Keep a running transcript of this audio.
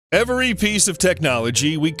Every piece of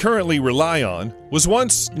technology we currently rely on was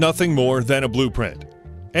once nothing more than a blueprint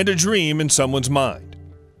and a dream in someone's mind.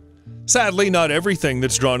 Sadly, not everything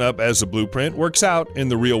that's drawn up as a blueprint works out in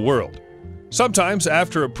the real world. Sometimes,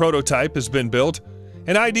 after a prototype has been built,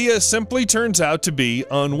 an idea simply turns out to be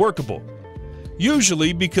unworkable,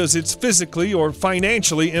 usually because it's physically or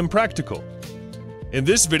financially impractical. In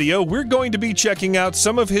this video, we're going to be checking out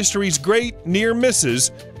some of history's great near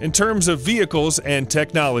misses in terms of vehicles and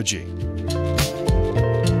technology.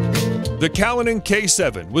 The Kalinin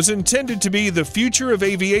K-7 was intended to be the future of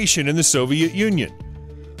aviation in the Soviet Union,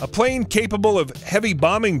 a plane capable of heavy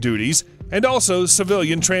bombing duties and also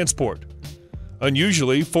civilian transport.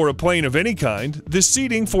 Unusually for a plane of any kind, the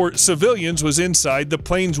seating for civilians was inside the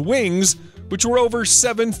plane's wings, which were over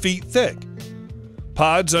 7 feet thick.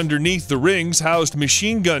 Pods underneath the rings housed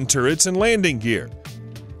machine gun turrets and landing gear.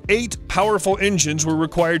 8 powerful engines were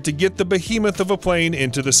required to get the behemoth of a plane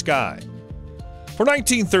into the sky. For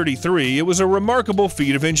 1933, it was a remarkable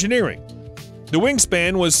feat of engineering. The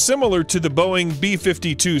wingspan was similar to the Boeing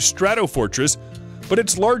B-52 Stratofortress, but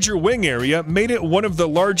its larger wing area made it one of the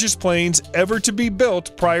largest planes ever to be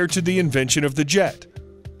built prior to the invention of the jet.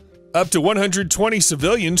 Up to 120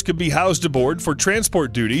 civilians could be housed aboard for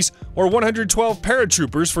transport duties or 112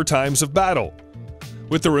 paratroopers for times of battle,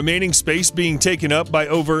 with the remaining space being taken up by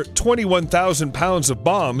over 21,000 pounds of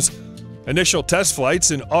bombs. Initial test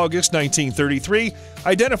flights in August 1933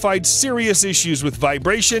 identified serious issues with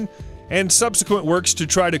vibration, and subsequent works to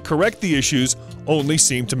try to correct the issues only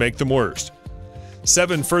seemed to make them worse.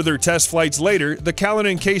 7 further test flights later, the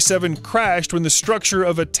Kalinin K-7 crashed when the structure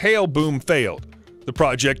of a tail boom failed. The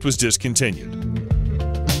project was discontinued.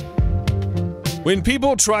 When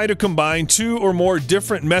people try to combine 2 or more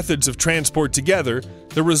different methods of transport together,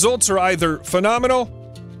 the results are either phenomenal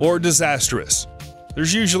or disastrous.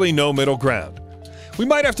 There's usually no middle ground. We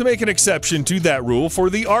might have to make an exception to that rule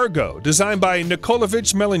for the Argo, designed by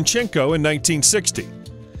Nikolavich Melenchenko in 1960.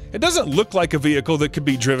 It doesn't look like a vehicle that could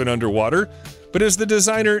be driven underwater, but as the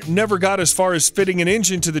designer never got as far as fitting an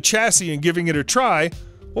engine to the chassis and giving it a try,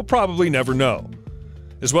 we'll probably never know.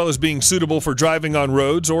 As well as being suitable for driving on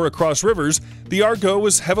roads or across rivers, the Argo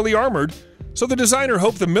was heavily armored, so the designer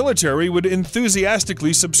hoped the military would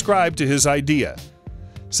enthusiastically subscribe to his idea.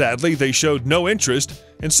 Sadly, they showed no interest,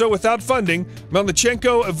 and so without funding,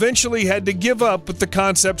 Melenchenko eventually had to give up with the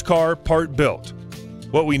concept car part built.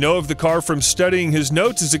 What we know of the car from studying his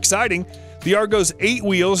notes is exciting. The Argo's 8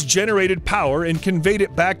 wheels generated power and conveyed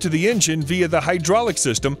it back to the engine via the hydraulic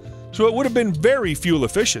system, so it would have been very fuel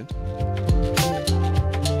efficient.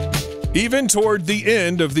 Even toward the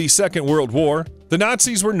end of the Second World War, the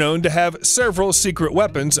Nazis were known to have several secret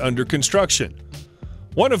weapons under construction.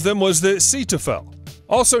 One of them was the Seetafel,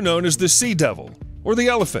 also known as the Sea Devil, or the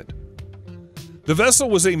Elephant. The vessel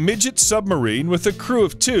was a midget submarine with a crew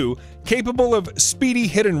of 2, capable of speedy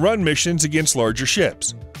hit-and-run missions against larger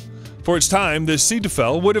ships. For its time, the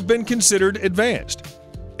Seetafel would have been considered advanced.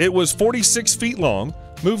 It was 46 feet long,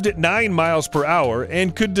 moved at 9 miles per hour,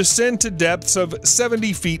 and could descend to depths of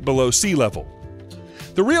 70 feet below sea level.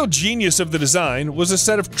 The real genius of the design was a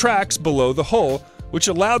set of tracks below the hull, which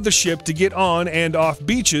allowed the ship to get on and off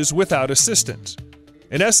beaches without assistance.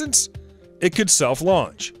 In essence, it could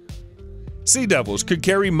self-launch. Sea Devils could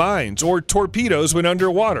carry mines or torpedoes when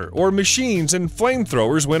underwater, or machines and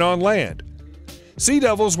flamethrowers when on land. Sea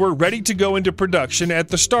Devils were ready to go into production at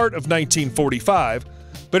the start of 1945,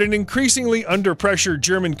 but an increasingly under-pressure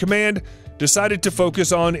German command decided to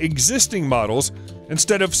focus on existing models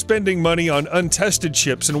instead of spending money on untested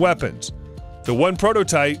ships and weapons. The one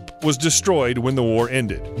prototype was destroyed when the war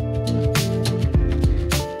ended.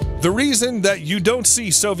 The reason that you don't see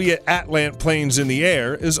Soviet Atlant planes in the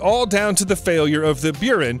air is all down to the failure of the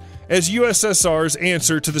Buran as USSR's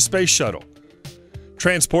answer to the space shuttle.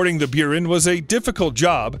 Transporting the Buran was a difficult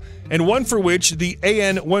job, and one for which the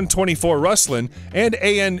AN-124 Ruslan and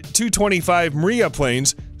AN-225 Maria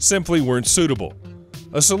planes simply weren't suitable.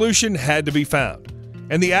 A solution had to be found,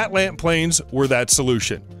 and the Atlant planes were that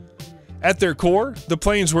solution. At their core, the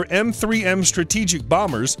planes were M3M strategic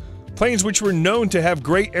bombers, planes which were known to have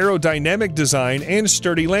great aerodynamic design and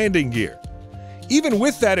sturdy landing gear. Even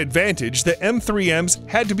with that advantage, the M3Ms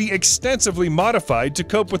had to be extensively modified to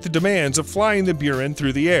cope with the demands of flying the Buran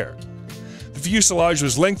through the air. The fuselage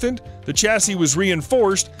was lengthened, the chassis was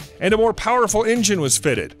reinforced, and a more powerful engine was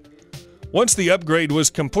fitted. Once the upgrade was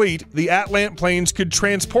complete, the Atlant planes could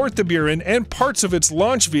transport the Buran and parts of its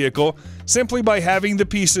launch vehicle simply by having the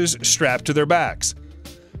pieces strapped to their backs.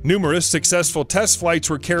 Numerous successful test flights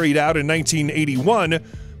were carried out in 1981,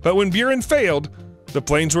 but when Buran failed, the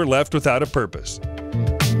planes were left without a purpose.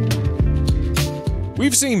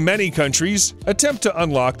 We've seen many countries attempt to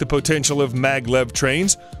unlock the potential of maglev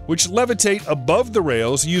trains, which levitate above the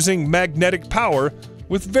rails using magnetic power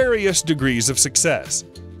with various degrees of success.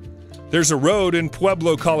 There's a road in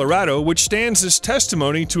Pueblo, Colorado, which stands as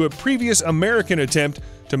testimony to a previous American attempt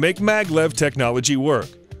to make maglev technology work.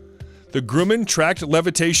 The Gruman tracked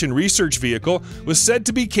levitation research vehicle was said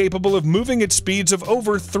to be capable of moving at speeds of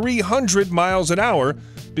over 300 miles an hour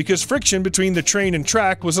because friction between the train and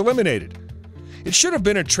track was eliminated. It should have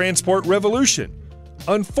been a transport revolution.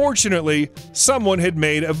 Unfortunately, someone had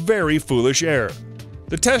made a very foolish error.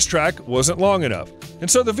 The test track wasn't long enough, and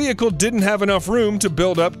so the vehicle didn't have enough room to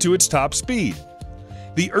build up to its top speed.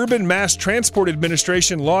 The Urban Mass Transport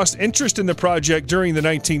Administration lost interest in the project during the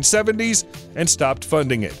 1970s and stopped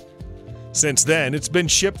funding it. Since then, it's been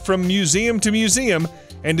shipped from museum to museum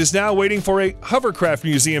and is now waiting for a hovercraft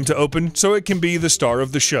museum to open so it can be the star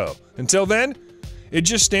of the show. Until then, it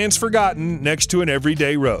just stands forgotten next to an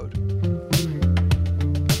everyday road.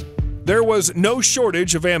 There was no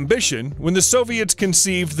shortage of ambition when the Soviets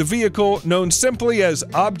conceived the vehicle known simply as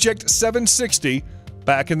Object 760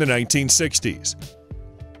 back in the 1960s.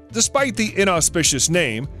 Despite the inauspicious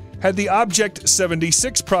name, had the Object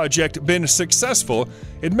 76 project been successful,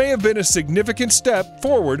 it may have been a significant step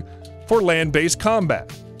forward for land-based combat.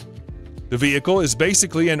 The vehicle is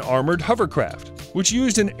basically an armored hovercraft, which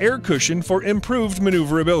used an air cushion for improved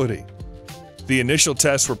maneuverability. The initial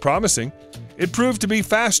tests were promising. It proved to be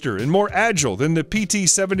faster and more agile than the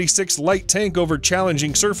PT-76 light tank over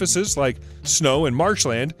challenging surfaces like snow and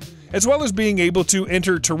marshland, as well as being able to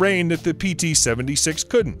enter terrain that the PT-76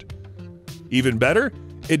 couldn't. Even better,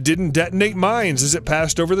 it didn't detonate mines as it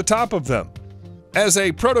passed over the top of them. As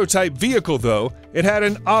a prototype vehicle, though, it had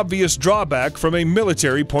an obvious drawback from a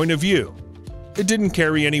military point of view. It didn't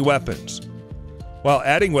carry any weapons. While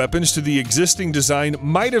adding weapons to the existing design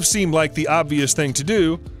might have seemed like the obvious thing to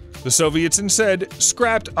do, the Soviets instead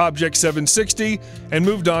scrapped Object 760 and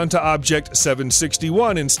moved on to Object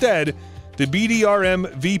 761 instead, the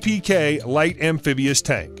BDRM-VPK light amphibious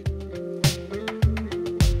tank.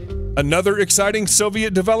 Another exciting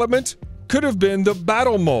Soviet development could have been the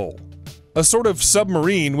battle mole, a sort of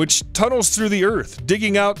submarine which tunnels through the earth,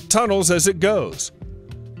 digging out tunnels as it goes.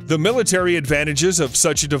 The military advantages of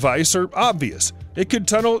such a device are obvious. It could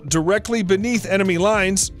tunnel directly beneath enemy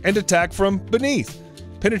lines and attack from beneath,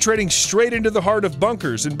 penetrating straight into the heart of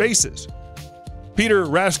bunkers and bases. Peter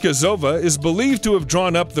Raskazova is believed to have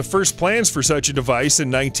drawn up the first plans for such a device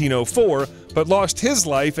in 1904, but lost his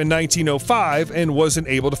life in 1905 and wasn't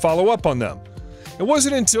able to follow up on them. It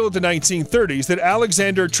wasn't until the 1930s that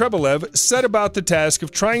Alexander Trebelev set about the task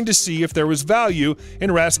of trying to see if there was value in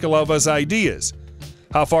Raskalova's ideas.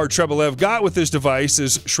 How far Trebelev got with this device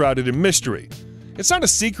is shrouded in mystery. It's not a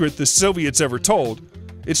secret the Soviets ever told.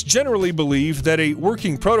 It's generally believed that a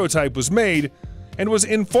working prototype was made and was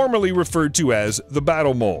informally referred to as the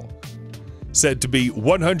battle mole. Said to be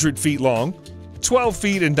 100 feet long, 12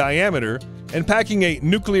 feet in diameter, and packing a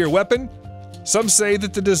nuclear weapon, some say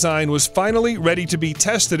that the design was finally ready to be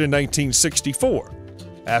tested in 1964.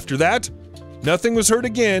 After that, nothing was heard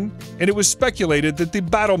again, and it was speculated that the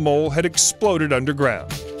battle mole had exploded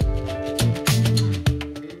underground.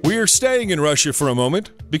 We're staying in Russia for a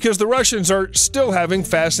moment because the Russians are still having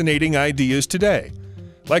fascinating ideas today,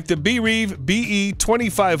 like the Bereev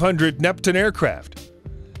BE-2500 Neptune aircraft.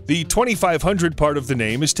 The 2500 part of the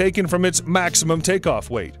name is taken from its maximum takeoff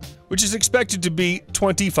weight, which is expected to be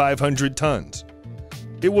 2,500 tons.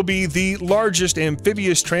 It will be the largest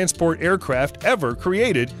amphibious transport aircraft ever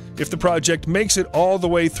created if the project makes it all the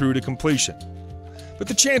way through to completion. But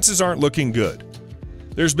the chances aren't looking good.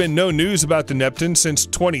 There's been no news about the Neptune since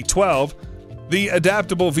 2012. The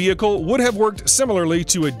adaptable vehicle would have worked similarly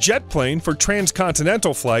to a jet plane for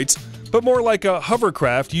transcontinental flights, but more like a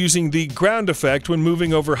hovercraft using the ground effect when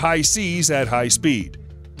moving over high seas at high speed.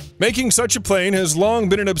 Making such a plane has long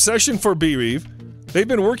been an obsession for Bereev. They've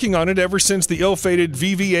been working on it ever since the ill-fated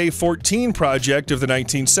VVA-14 project of the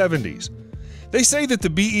 1970s. They say that the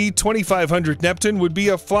BE-2500 Neptune would be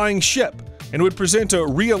a flying ship and would present a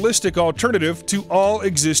realistic alternative to all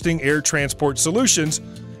existing air transport solutions,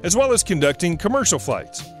 as well as conducting commercial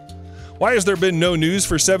flights. Why has there been no news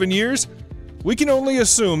for 7 years? We can only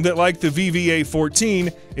assume that, like the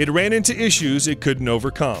VVA-14, it ran into issues it couldn't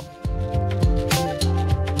overcome.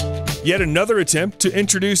 Yet another attempt to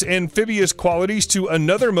introduce amphibious qualities to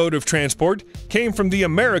another mode of transport came from the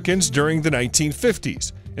Americans during the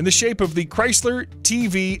 1950s, in the shape of the Chrysler T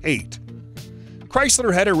V8.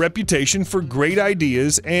 Chrysler had a reputation for great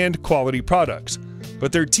ideas and quality products,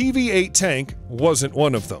 but their TV8 tank wasn't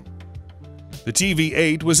one of them. The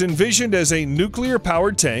TV8 was envisioned as a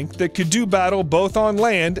nuclear-powered tank that could do battle both on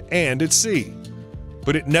land and at sea,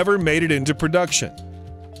 but it never made it into production.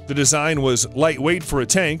 The design was lightweight for a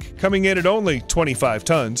tank, coming in at only 25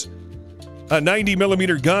 tons. A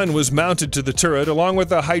 90mm gun was mounted to the turret along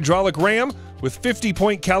with a hydraulic ram with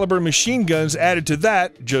 50-point caliber machine guns added to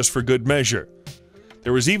that just for good measure.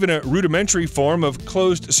 There was even a rudimentary form of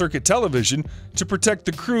closed-circuit television to protect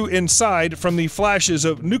the crew inside from the flashes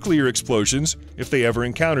of nuclear explosions if they ever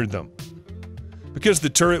encountered them. Because the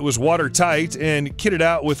turret was watertight and kitted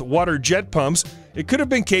out with water jet pumps, it could have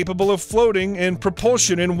been capable of floating and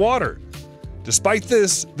propulsion in water. Despite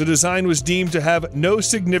this, the design was deemed to have no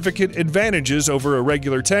significant advantages over a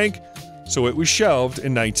regular tank, so it was shelved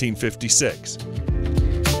in 1956.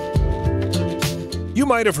 You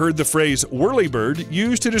might have heard the phrase "whirly bird"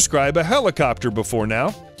 used to describe a helicopter before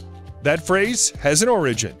now. That phrase has an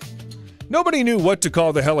origin. Nobody knew what to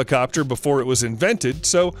call the helicopter before it was invented,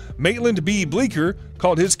 so Maitland B. Bleecker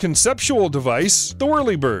called his conceptual device the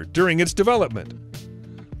Whirly Bird during its development.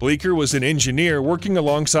 Bleecker was an engineer working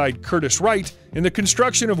alongside Curtiss Wright in the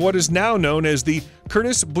construction of what is now known as the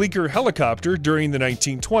Curtiss Bleecker helicopter during the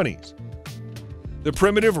 1920s. The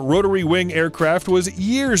primitive rotary wing aircraft was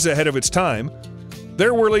years ahead of its time.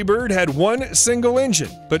 Their Whirly Bird had one single engine,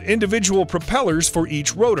 but individual propellers for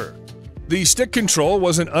each rotor. The stick control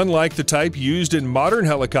wasn't unlike the type used in modern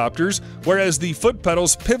helicopters, whereas the foot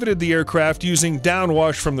pedals pivoted the aircraft using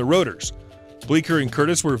downwash from the rotors. Bleecker and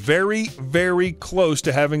Curtiss were very, very close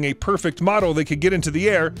to having a perfect model that could get into the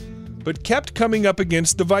air, but kept coming up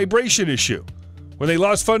against the vibration issue. When they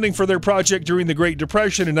lost funding for their project during the Great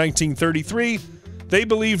Depression in 1933, they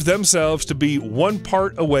believed themselves to be one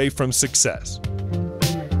part away from success.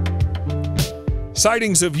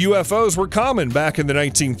 Sightings of UFOs were common back in the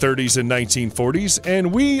 1930s and 1940s,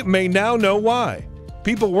 and we may now know why.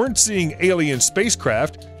 People weren't seeing alien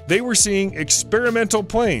spacecraft, they were seeing experimental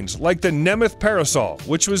planes like the Nemeth Parasol,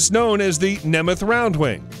 which was known as the Nemeth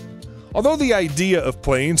Roundwing. Although the idea of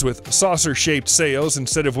planes with saucer-shaped sails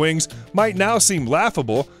instead of wings might now seem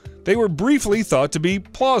laughable, they were briefly thought to be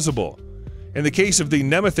plausible. In the case of the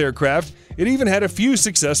Nemeth aircraft, it even had a few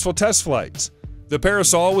successful test flights. The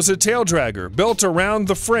Parasol was a taildragger built around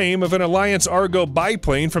the frame of an Alliance Argo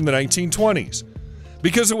biplane from the 1920s.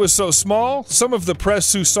 Because it was so small, some of the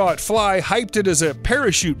press who saw it fly hyped it as a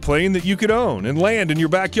parachute plane that you could own and land in your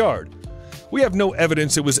backyard. We have no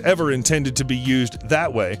evidence it was ever intended to be used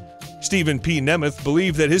that way. Stephen P. Nemeth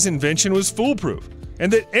believed that his invention was foolproof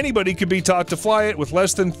and that anybody could be taught to fly it with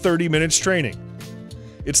less than 30 minutes training.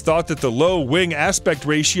 It's thought that the low wing aspect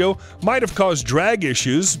ratio might have caused drag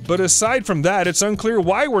issues, but aside from that, it's unclear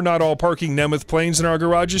why we're not all parking Nemeth planes in our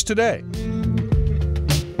garages today.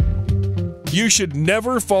 You should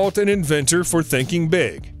never fault an inventor for thinking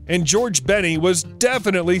big, and George Benny was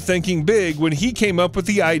definitely thinking big when he came up with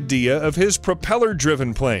the idea of his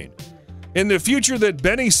propeller-driven plane. In the future that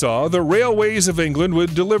Benny saw, the railways of England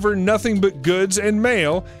would deliver nothing but goods and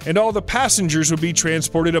mail, and all the passengers would be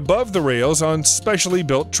transported above the rails on specially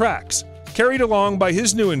built tracks, carried along by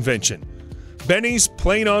his new invention. Benny's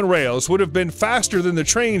plane on rails would have been faster than the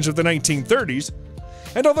trains of the 1930s,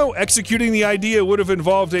 and although executing the idea would have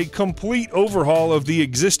involved a complete overhaul of the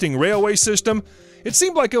existing railway system, it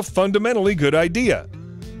seemed like a fundamentally good idea.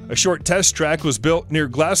 A short test track was built near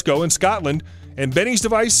Glasgow in Scotland, and Benny's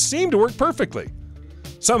device seemed to work perfectly.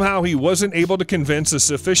 Somehow he wasn't able to convince a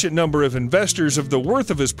sufficient number of investors of the worth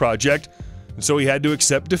of his project, and so he had to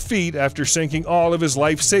accept defeat after sinking all of his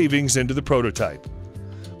life savings into the prototype.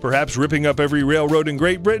 Perhaps ripping up every railroad in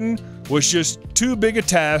Great Britain was just too big a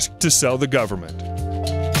task to sell the government.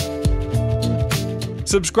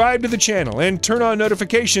 Subscribe to the channel and turn on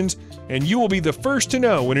notifications, and you will be the first to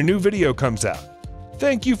know when a new video comes out.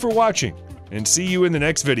 Thank you for watching, and see you in the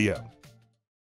next video.